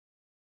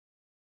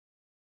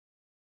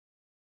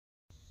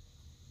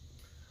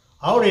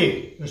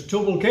Howdy, it's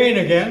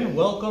Tubalcain again.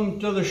 Welcome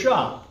to the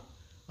shop.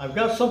 I've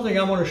got something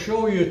I want to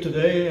show you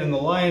today in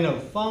the line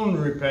of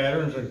foundry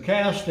patterns and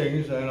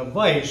castings and a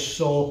vise.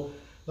 So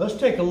let's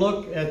take a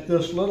look at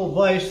this little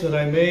vise that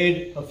I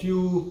made a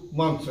few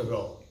months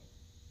ago.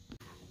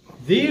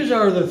 These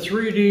are the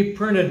 3D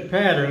printed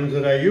patterns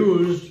that I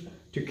used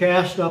to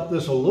cast up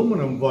this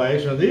aluminum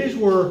vise, and these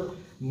were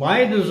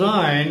my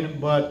design,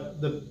 but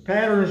the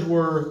patterns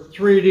were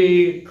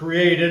 3D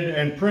created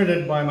and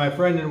printed by my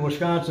friend in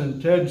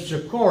Wisconsin, Ted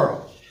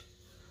Sikora.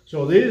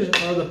 So these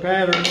are the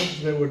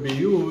patterns that would be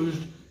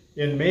used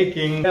in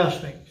making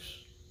castings.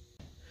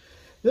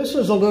 This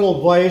is a little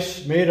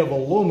vise made of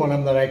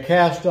aluminum that I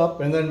cast up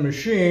and then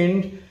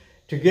machined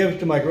to give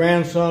to my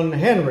grandson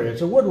Henry. It's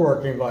a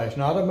woodworking vise,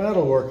 not a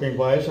metalworking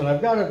vise, and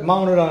I've got it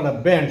mounted on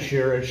a bench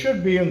here. It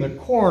should be in the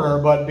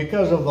corner, but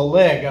because of the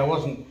leg, I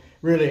wasn't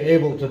really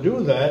able to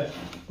do that.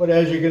 But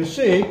as you can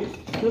see,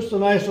 just a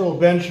nice little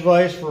bench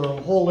vise for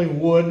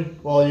holding wood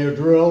while you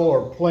drill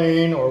or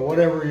plane or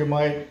whatever you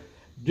might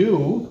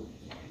do.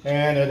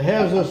 And it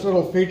has this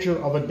little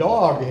feature of a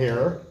dog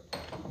here,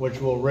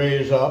 which will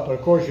raise up.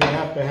 Of course, you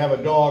have to have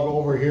a dog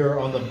over here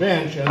on the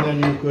bench, and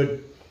then you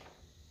could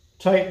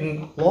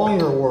tighten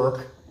longer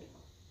work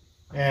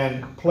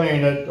and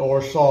plane it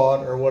or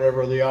saw it or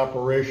whatever the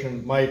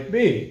operation might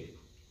be.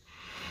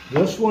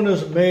 This one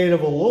is made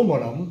of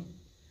aluminum,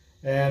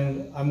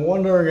 and I'm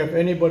wondering if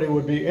anybody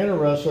would be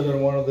interested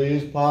in one of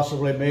these,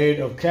 possibly made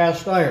of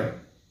cast iron.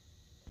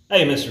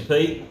 Hey, Mr.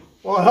 Pete.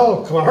 Well,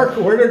 hello, Clark.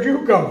 Where did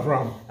you come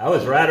from? I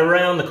was right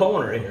around the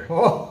corner here.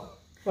 Oh.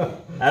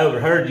 I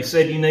overheard you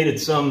said you needed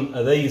some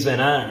of these in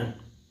iron.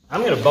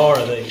 I'm going to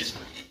borrow these.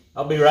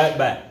 I'll be right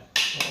back.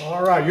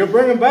 All right. You'll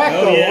bring them back,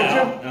 though, won't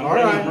you? I'll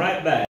bring them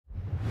right back.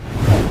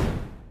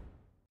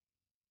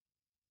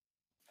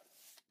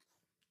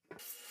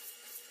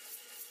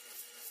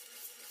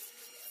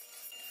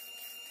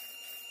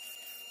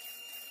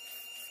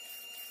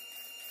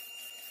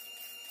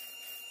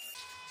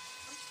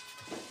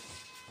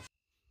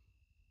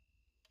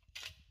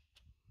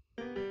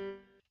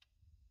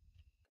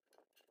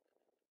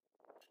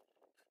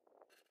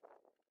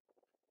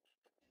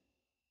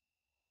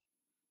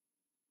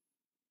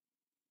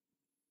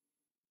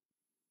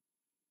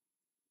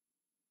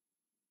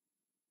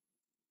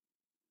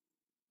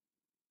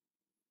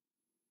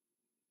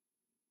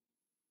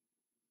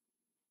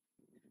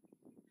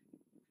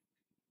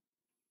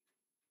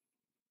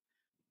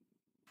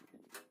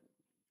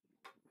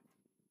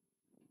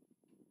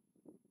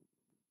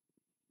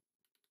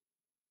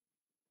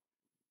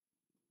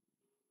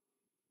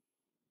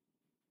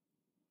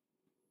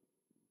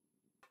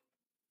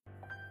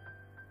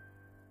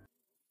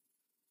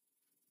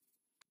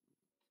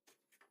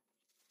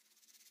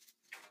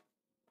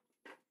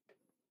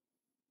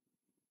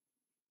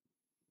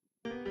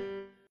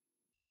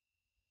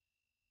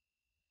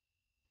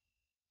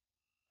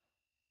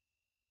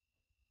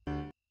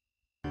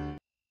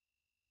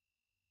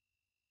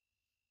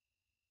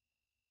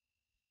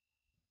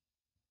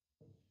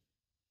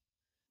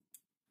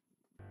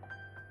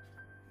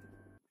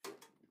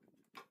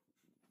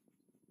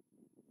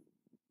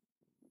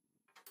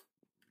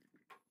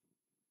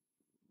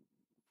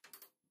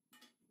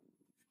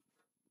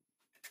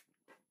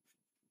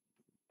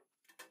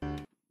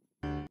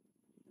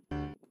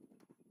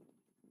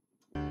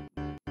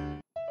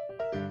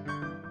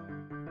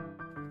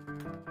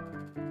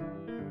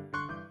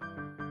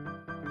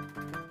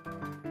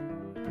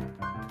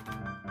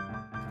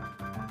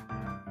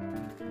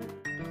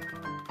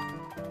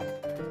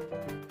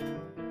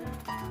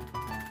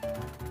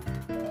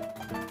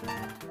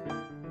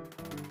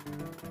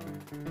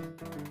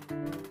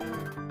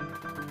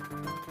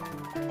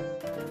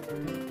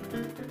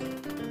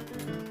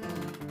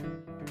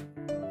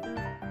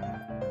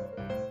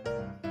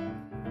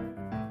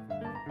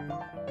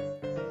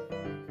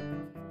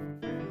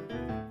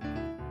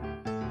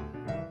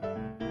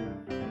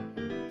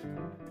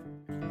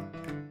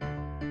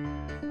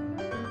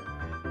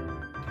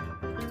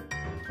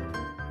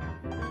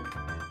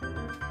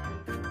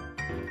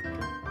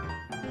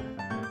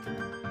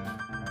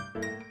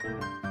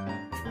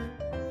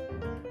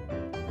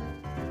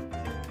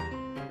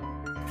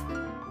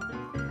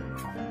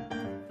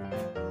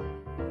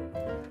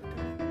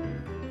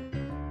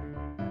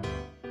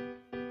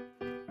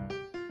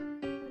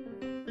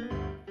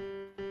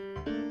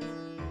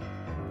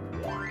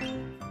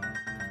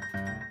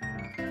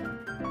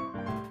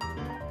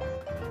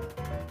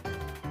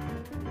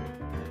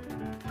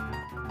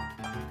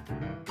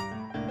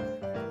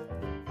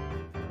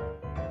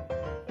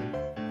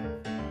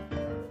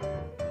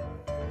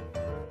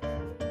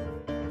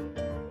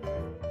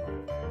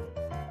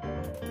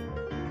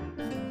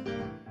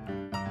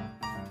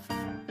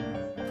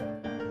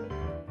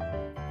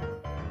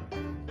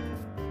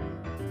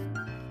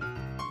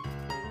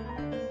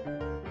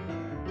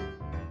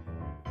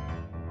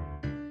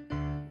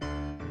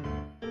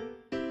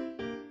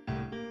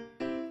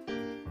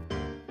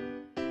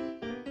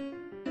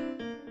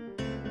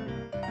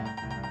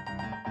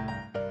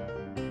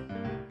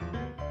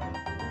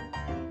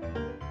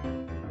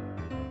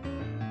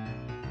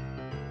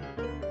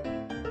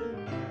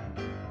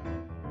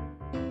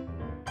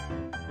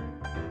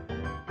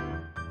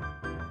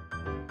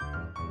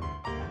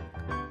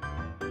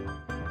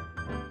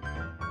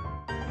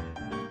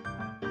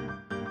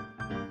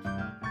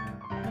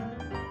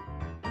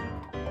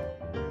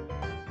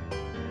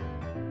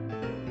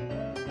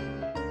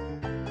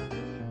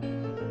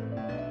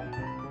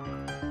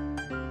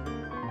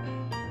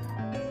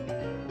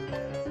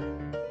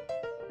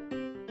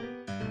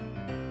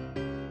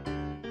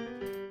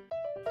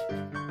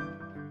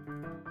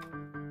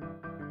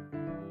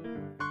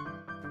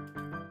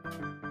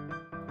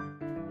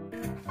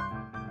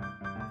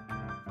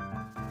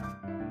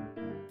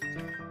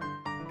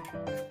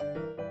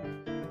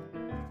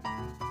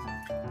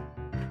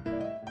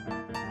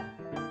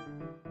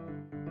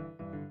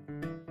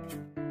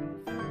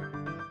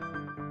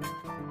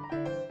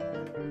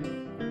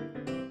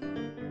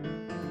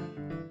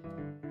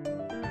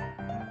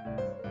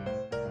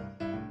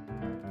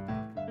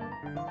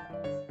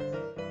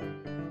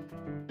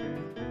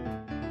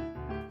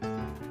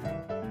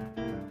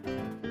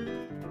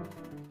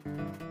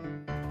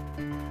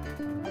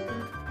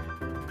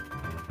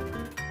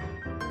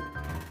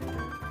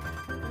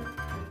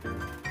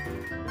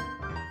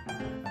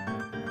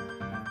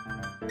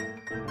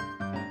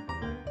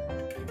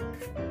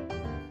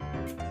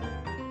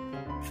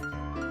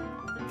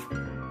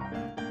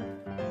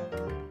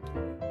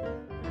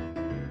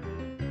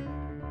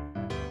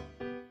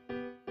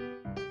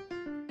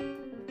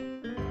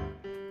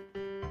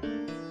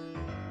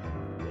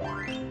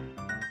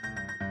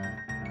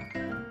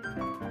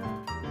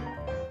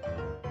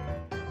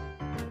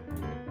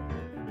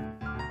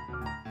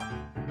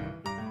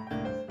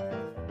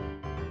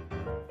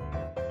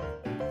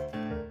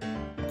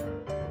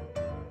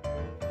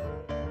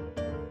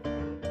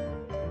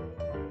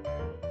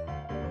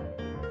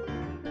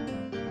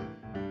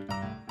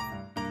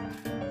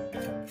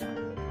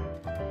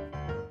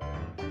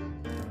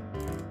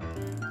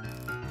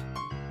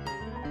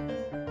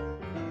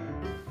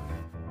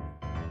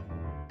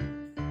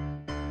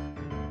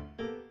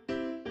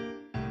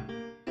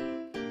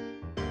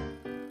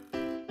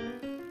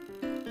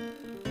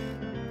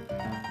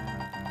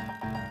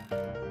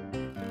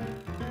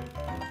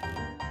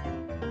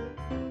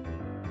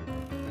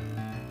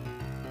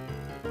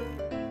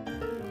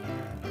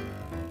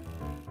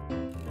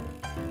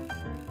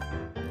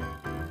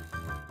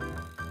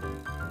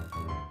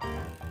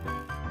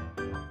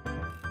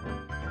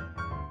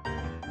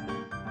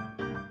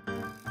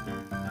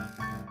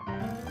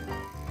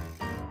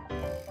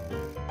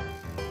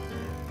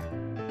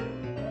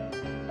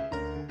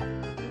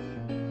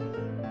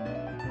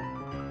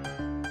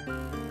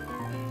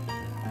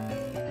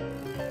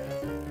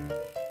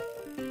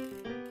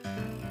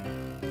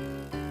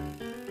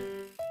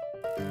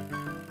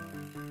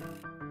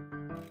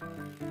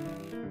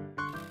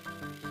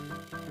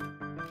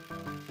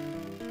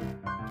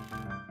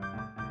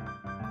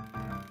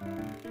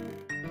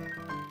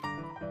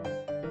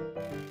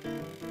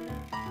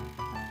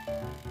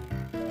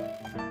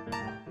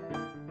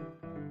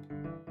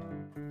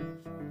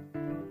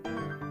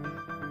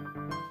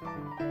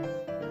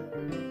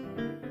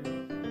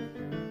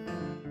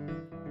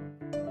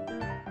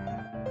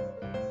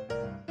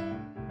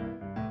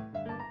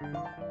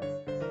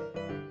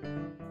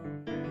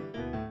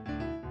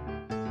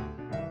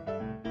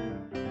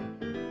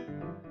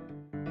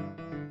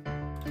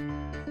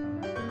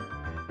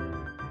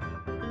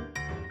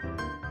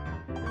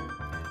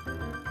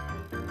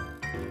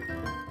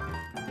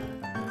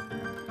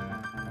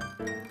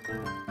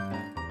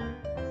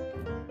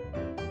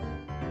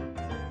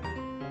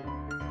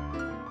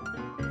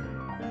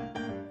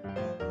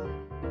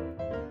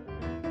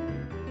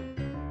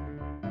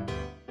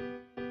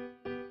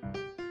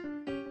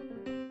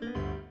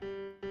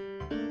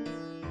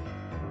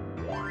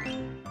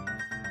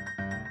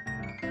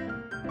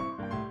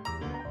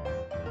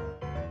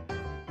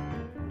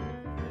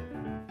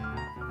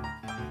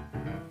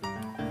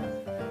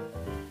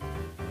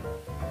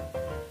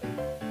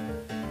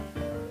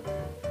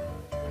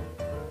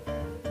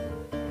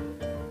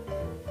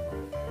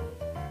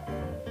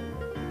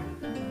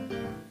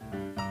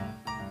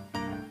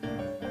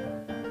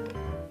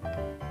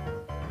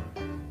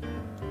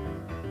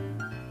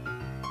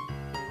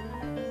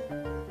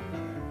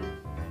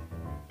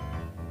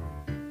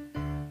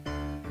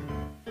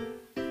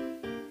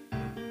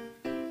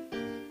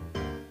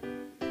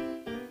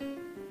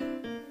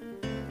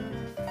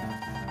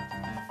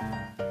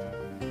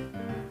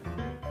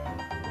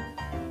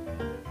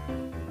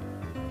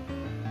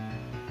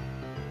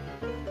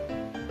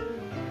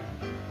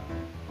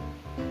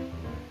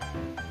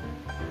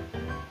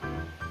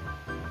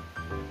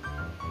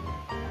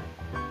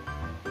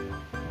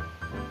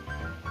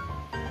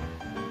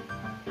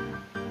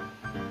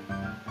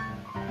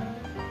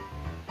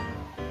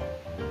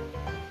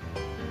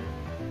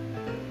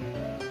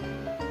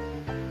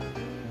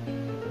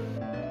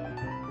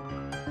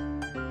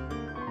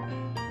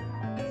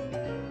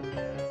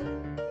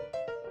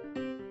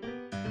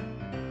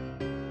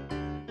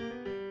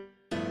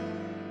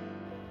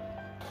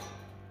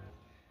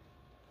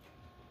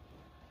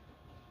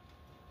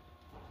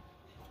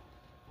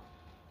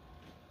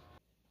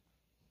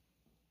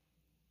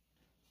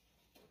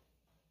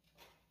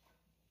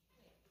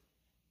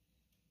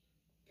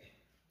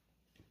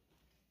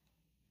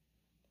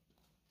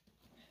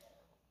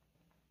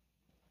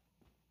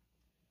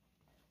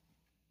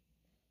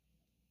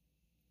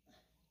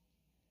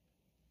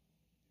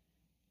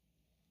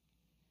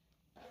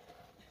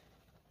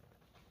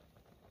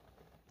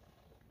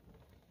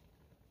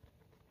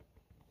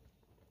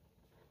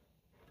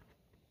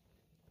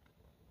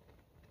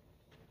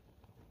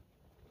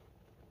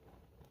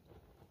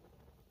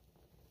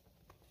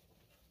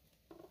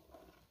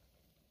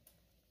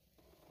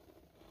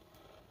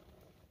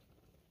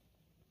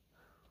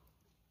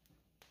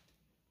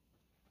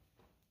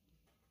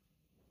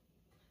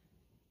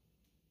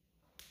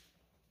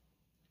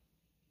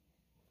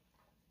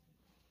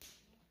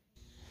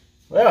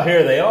 Well,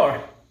 here they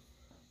are.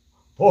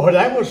 Boy,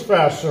 that was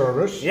fast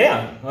service.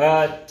 Yeah,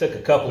 well, it took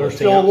a couple They're of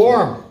still attempts.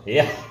 warm.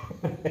 Yeah.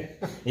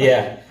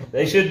 Yeah,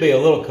 they should be a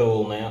little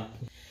cool now.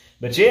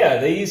 But yeah,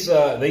 these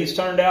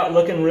turned out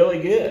looking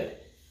really good.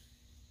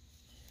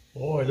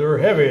 Boy, they're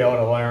heavy out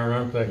of iron,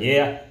 aren't they?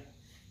 Yeah.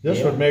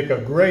 This would make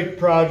a great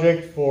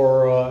project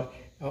for a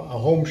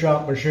home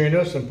shop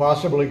machinist and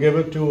possibly give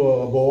it to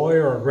a boy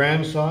or a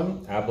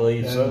grandson. I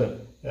believe so.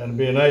 And it'd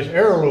be a nice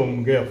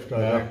heirloom gift,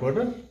 I think,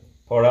 wouldn't it?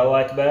 Part I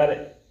like about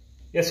it,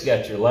 it's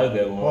got your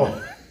logo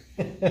on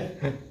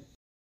it.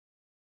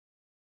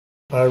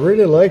 I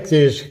really like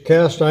these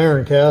cast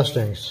iron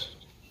castings.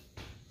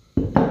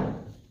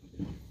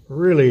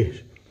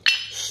 Really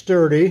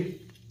sturdy.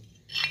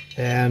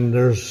 And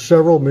there's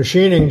several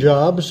machining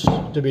jobs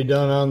to be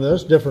done on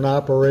this, different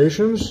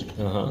operations,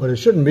 but it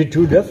shouldn't be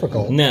too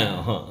difficult.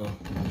 No,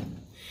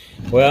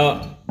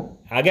 Well,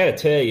 I got to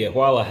tell you,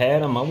 while I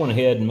had them, I went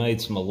ahead and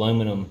made some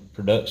aluminum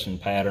production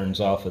patterns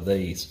off of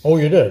these. Oh,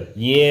 you did?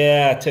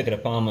 Yeah, I took it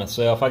upon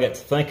myself. I got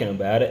to thinking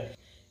about it.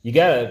 You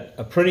got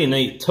a pretty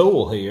neat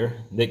tool here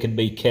that could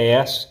be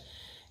cast,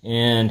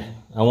 and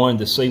I wanted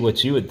to see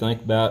what you would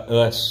think about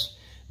us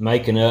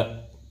making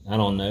up, I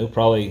don't know,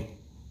 probably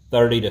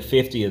 30 to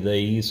 50 of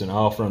these and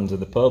offer them to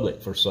the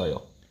public for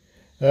sale.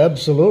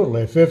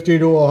 Absolutely. 50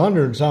 to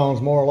 100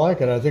 sounds more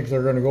like it. I think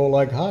they're going to go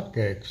like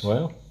hotcakes.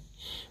 Well,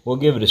 we'll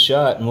give it a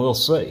shot and we'll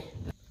see.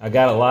 I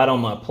got a lot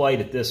on my plate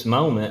at this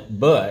moment,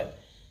 but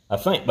I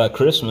think by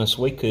Christmas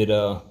we could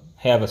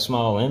have a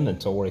small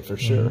inventory for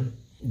sure.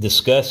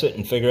 Discuss it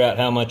and figure out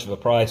how much of a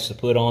price to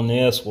put on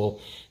this. We'll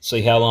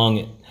see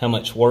how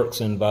much work's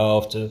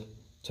involved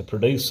to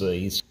produce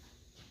these.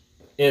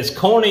 As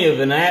corny of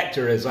an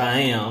actor as I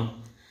am,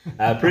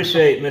 I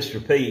appreciate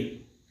Mr.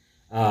 Pete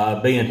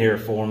being here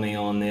for me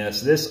on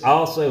this. This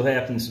also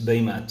happens to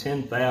be my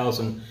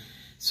 10,000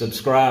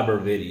 subscriber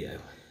video.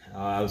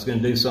 I was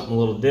going to do something a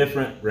little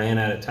different, ran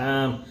out of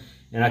time,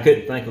 and I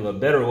couldn't think of a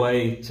better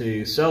way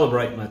to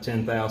celebrate my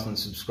 10,000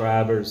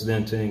 subscribers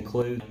than to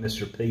include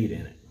Mr. Pete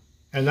in it.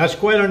 And that's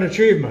quite an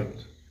achievement.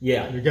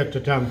 Yeah. You get to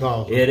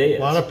 10,000. It is.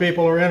 A lot of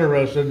people are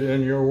interested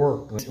in your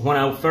work. When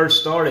I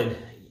first started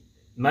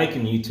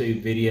making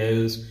YouTube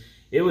videos,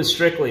 it was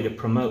strictly to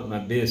promote my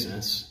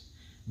business,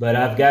 but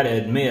I've got to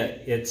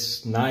admit,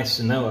 it's nice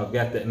to know I've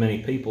got that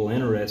many people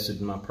interested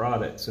in my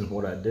products and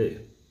what I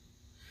do.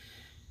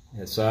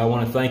 And so I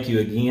want to thank you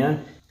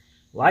again.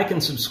 Like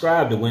and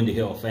subscribe to Windy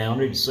Hill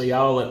Foundry to see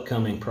all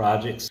upcoming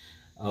projects.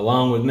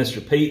 Along with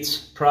Mr. Pete's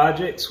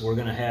projects, we're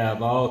going to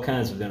have all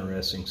kinds of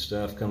interesting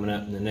stuff coming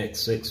up in the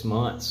next 6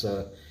 months.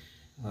 So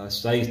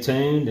stay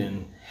tuned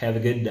and have a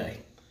good day.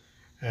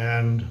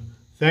 And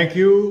thank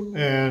you,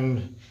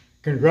 and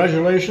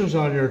congratulations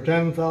on your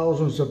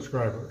 10,000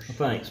 subscribers.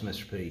 Thanks,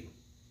 Mr. Pete.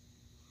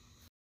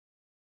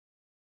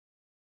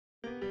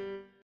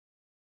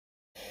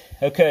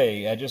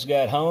 Okay, I just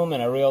got home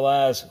and I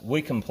realized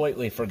we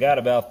completely forgot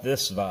about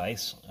this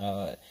vise.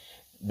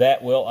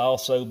 That will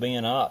also be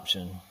an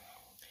option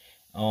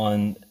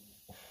on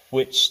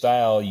which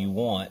style you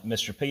want.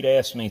 Mr. Pete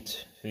asked me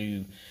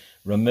to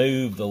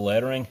remove the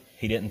lettering.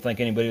 He didn't think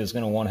anybody was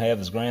going to want to have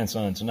his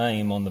grandson's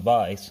name on the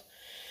vise.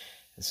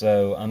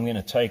 So I'm going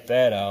to take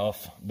that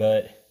off,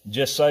 but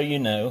just so you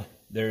know,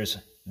 there's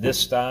this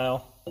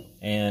style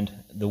and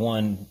the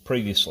one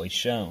previously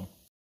shown.